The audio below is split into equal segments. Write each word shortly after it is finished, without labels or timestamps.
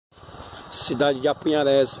Cidade de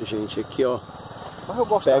Apunharés, gente, aqui ó,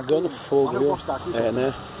 pegando fogo, viu? É,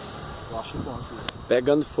 né? Eu acho bom aqui.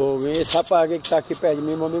 Pegando fogo. E esse rapaz que tá aqui perto de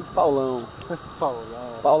mim, meu amigo Paulão. Paulão.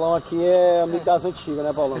 Paulão aqui é amigo das antigas,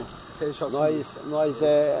 né, Paulão? Nós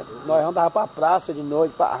andava pra praça de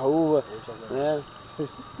noite, pra rua, né?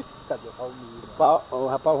 Cadê o Valmir? O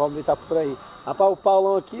rapaz Valmir tá por aí. Rapaz, o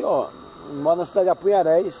Paulão aqui, ó, mora na cidade de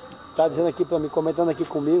Apunharés, tá dizendo aqui pra mim, comentando aqui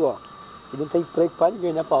comigo, ó, que não tem emprego pra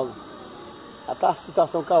ninguém, né, Paulo? Já tá a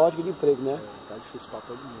situação caótica de emprego, né? Tá difícil pra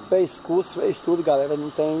todo mundo. Fez curso, fez tudo, galera, não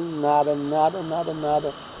tem nada. Não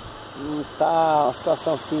tá uma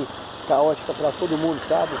situação assim caótica pra todo mundo,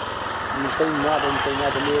 sabe? Não tem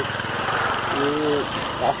nada mesmo.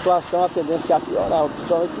 E a situação, a tendência é a piorar,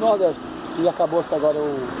 principalmente no Nordeste. E acabou-se agora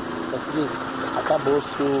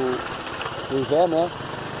acabou-se o inverno, né?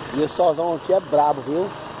 E esse solzão aqui é brabo, viu?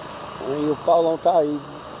 E o Paulão tá aí,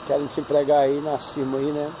 querendo se empregar aí na firma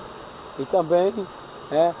aí, né? E também,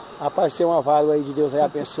 apareceu uma vaga aí de Deus aí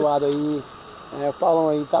abençoado aí. O Paulão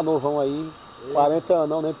aí tá novão aí. 40 anos,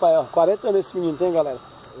 não, nem 40 anos esse menino tem, galera.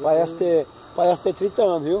 Parece ter 30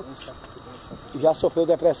 anos, viu? Já sofreu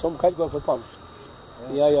depressão um bocado de coisa, foi, Paulo.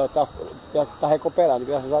 E aí, ó, tá recuperado,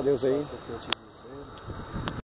 graças a Deus aí.